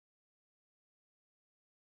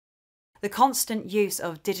The constant use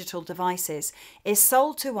of digital devices is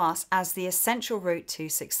sold to us as the essential route to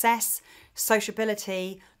success,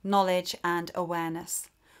 sociability, knowledge, and awareness.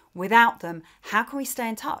 Without them, how can we stay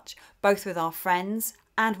in touch, both with our friends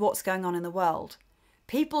and what's going on in the world?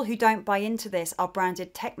 People who don't buy into this are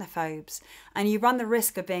branded technophobes, and you run the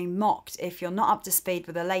risk of being mocked if you're not up to speed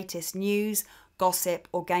with the latest news, gossip,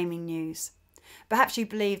 or gaming news. Perhaps you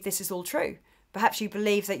believe this is all true. Perhaps you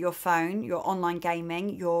believe that your phone, your online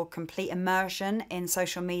gaming, your complete immersion in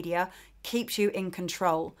social media keeps you in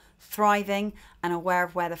control, thriving, and aware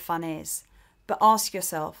of where the fun is. But ask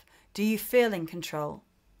yourself, do you feel in control?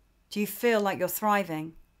 Do you feel like you're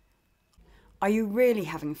thriving? Are you really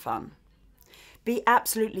having fun? Be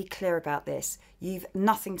absolutely clear about this. You've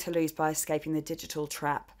nothing to lose by escaping the digital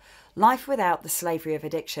trap. Life without the slavery of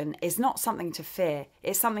addiction is not something to fear.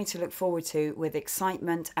 It's something to look forward to with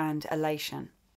excitement and elation.